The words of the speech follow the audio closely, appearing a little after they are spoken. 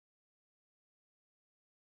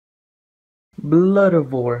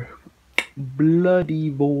Bloodivore.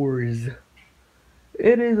 Bloodivores.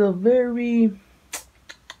 It is a very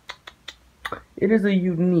it is a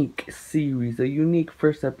unique series, a unique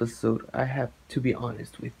first episode, I have to be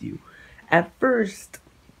honest with you. At first,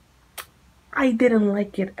 I didn't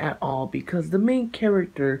like it at all because the main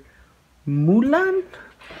character, Mulan?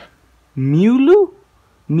 Mulu?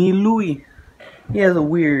 Milui. He has a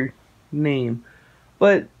weird name.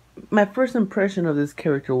 But my first impression of this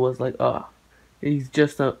character was like, he's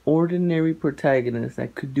just an ordinary protagonist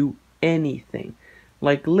that could do anything.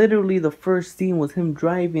 Like, literally, the first scene was him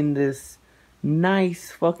driving this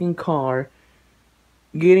nice fucking car,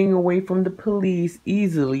 getting away from the police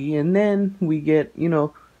easily, and then we get,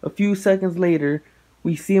 a few seconds later,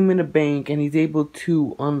 we see him in a bank, and he's able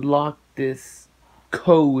to unlock this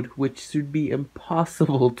code, which should be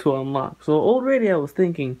impossible to unlock. So already I was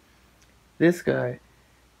thinking, this guy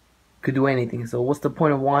could do anything. So what's the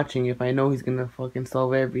point of watching if I know he's gonna fucking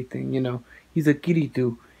solve everything? He's a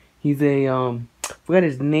Kiritu. He's a forgot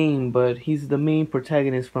his name, but he's the main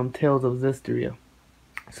protagonist from Tales of Zestiria.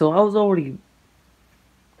 So I was already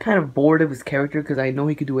kind of bored of his character because I know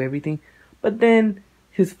he could do everything. But then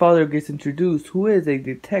his father gets introduced, who is a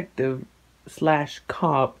detective slash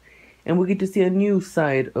cop, and we get to see a new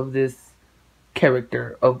side of this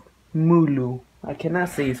character of Mulu. I cannot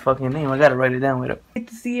say his fucking name. I gotta write it down with him. I get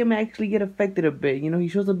to see him actually get affected a bit. He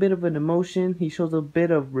shows a bit of an emotion. He shows a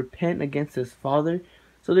bit of repent against his father.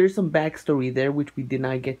 So there's some backstory there which we did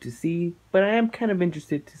not get to see. But I am kind of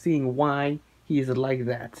interested to seeing why he is like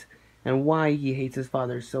that. And why he hates his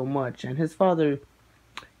father so much. And his father,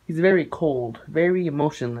 he's very cold. Very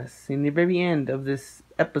emotionless. In the very end of this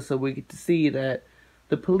episode, we get to see that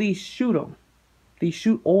the police shoot him. They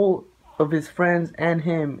shoot all of his friends and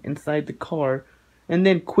him inside the car, and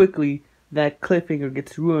then quickly that cliffhanger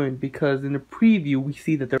gets ruined because in the preview we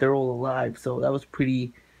see that they're all alive. So that was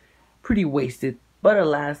pretty wasted. But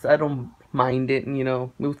alas, I don't mind it. It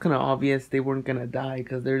was kind of obvious they weren't gonna die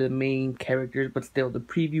because they're the main characters. But still, the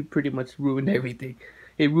preview pretty much ruined everything.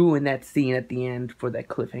 It ruined that scene at the end for that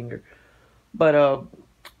cliffhanger. But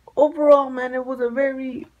overall, man, it was a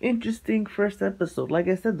very interesting first episode. Like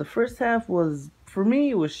I said, the first half was, for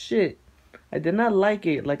me, it was shit. I did not like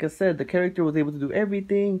it. Like I said, the character was able to do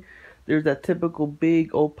everything. There's that typical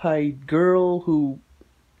big opie girl who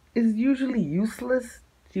is usually useless.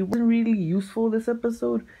 She wasn't really useful this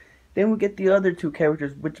episode. Then we get the other two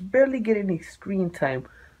characters, which barely get any screen time.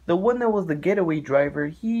 The one that was the getaway driver,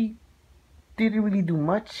 he didn't really do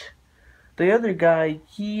much. The other guy,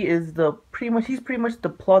 he's pretty much the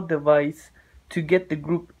plot device to get the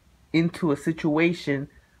group into a situation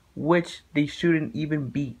which they shouldn't even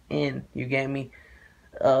be in. You get me?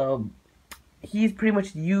 He's pretty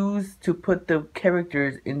much used to put the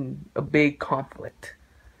characters in a big conflict.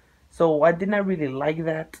 So I did not really like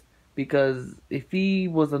that because if he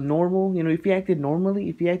was a normal, if he acted normally,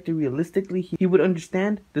 if he acted realistically, he would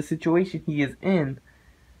understand the situation he is in.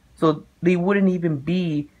 So they wouldn't even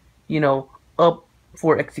be, up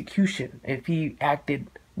for execution if he acted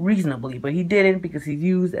reasonably. But he didn't because he's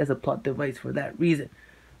used as a plot device for that reason.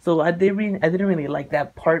 So I didn't really like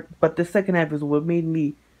that part. But the second half is what made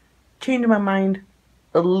me change my mind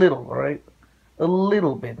a little, alright? A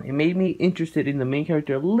little bit. It made me interested in the main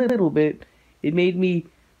character a little bit. It made me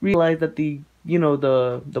realize that the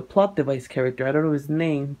plot device character, I don't know his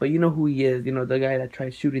name, but you know who he is, the guy that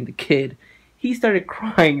tried shooting the kid. He started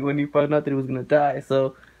crying when he found out that he was gonna die.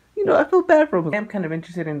 So, I feel bad for him. I'm kind of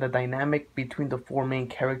interested in the dynamic between the four main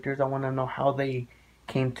characters. I want to know how they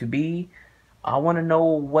came to be. I want to know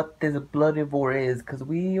what this Bloodivore is, because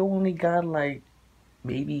we only got like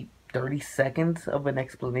maybe 30 seconds of an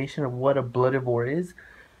explanation of what a Bloodivore is.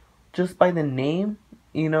 Just by the name,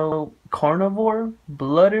 carnivore,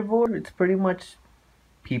 Bloodivore, it's pretty much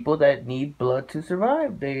people that need blood to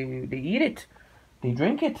survive. They eat it. They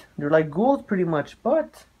drink it. They're like ghouls pretty much.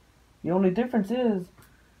 But the only difference is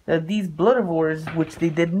that these Bloodivores, which they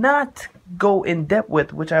did not go in depth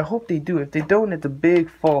with, which I hope they do. If they don't, it's a big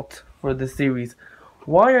fault for the series.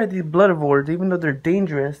 Why are these Bloodivores, even though they're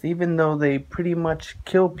dangerous, even though they pretty much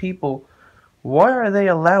kill people, why are they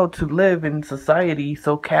allowed to live in society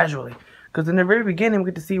so casually? Because in the very beginning, we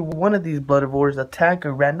get to see one of these Bloodivores attack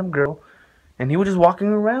a random girl, and he was just walking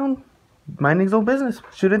around, minding his own business.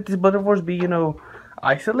 Shouldn't these Bloodivores be,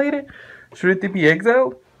 isolated? Shouldn't they be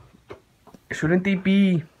exiled? Shouldn't they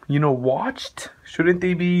be, watched? Shouldn't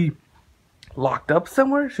they be locked up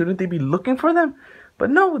somewhere? Shouldn't they be looking for them? But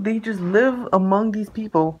no, they just live among these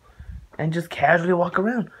people and just casually walk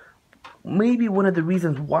around. Maybe one of the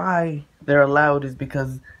reasons why they're allowed is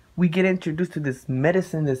because we get introduced to this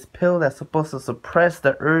medicine, this pill that's supposed to suppress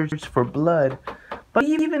the urge for blood. But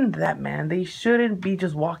even that, man, they shouldn't be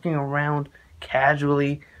just walking around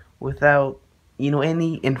casually without,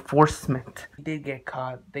 any enforcement. They did get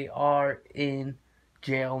caught. They are in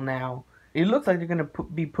jail now. It looks like they're gonna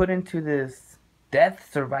be put into this death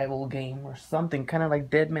survival game or something, kind of like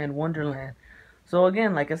Dead Man Wonderland. So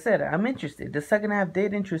again, like I said, I'm interested. The second half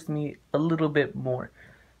did interest me a little bit more.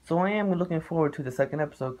 So I am looking forward to the second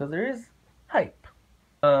episode because there is hype.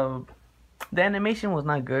 The animation was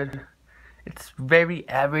not good. It's very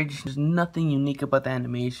average. There's nothing unique about the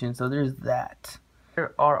animation, so there's that.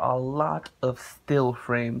 There are a lot of still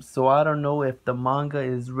frames, so I don't know if the manga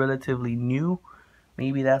is relatively new.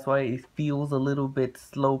 Maybe that's why it feels a little bit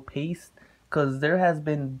slow paced, because there has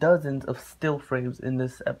been dozens of still frames in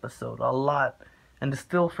this episode, a lot. And the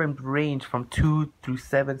still frames range from 2 through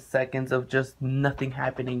 7 seconds of just nothing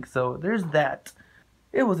happening, so there's that.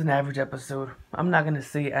 It was an average episode. I'm not gonna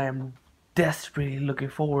say I am desperately looking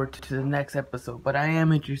forward to the next episode, but I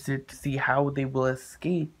am interested to see how they will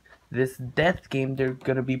escape this death game they're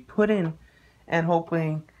gonna be put in, and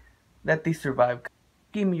hoping that they survive.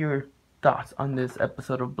 Give me your thoughts on this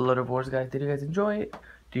episode of Bloodivores, guys. Did you guys enjoy it?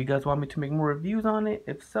 Do you guys want me to make more reviews on it?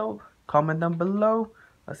 If so, comment down below.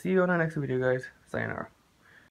 I'll see you on the next video, guys. Sayonara.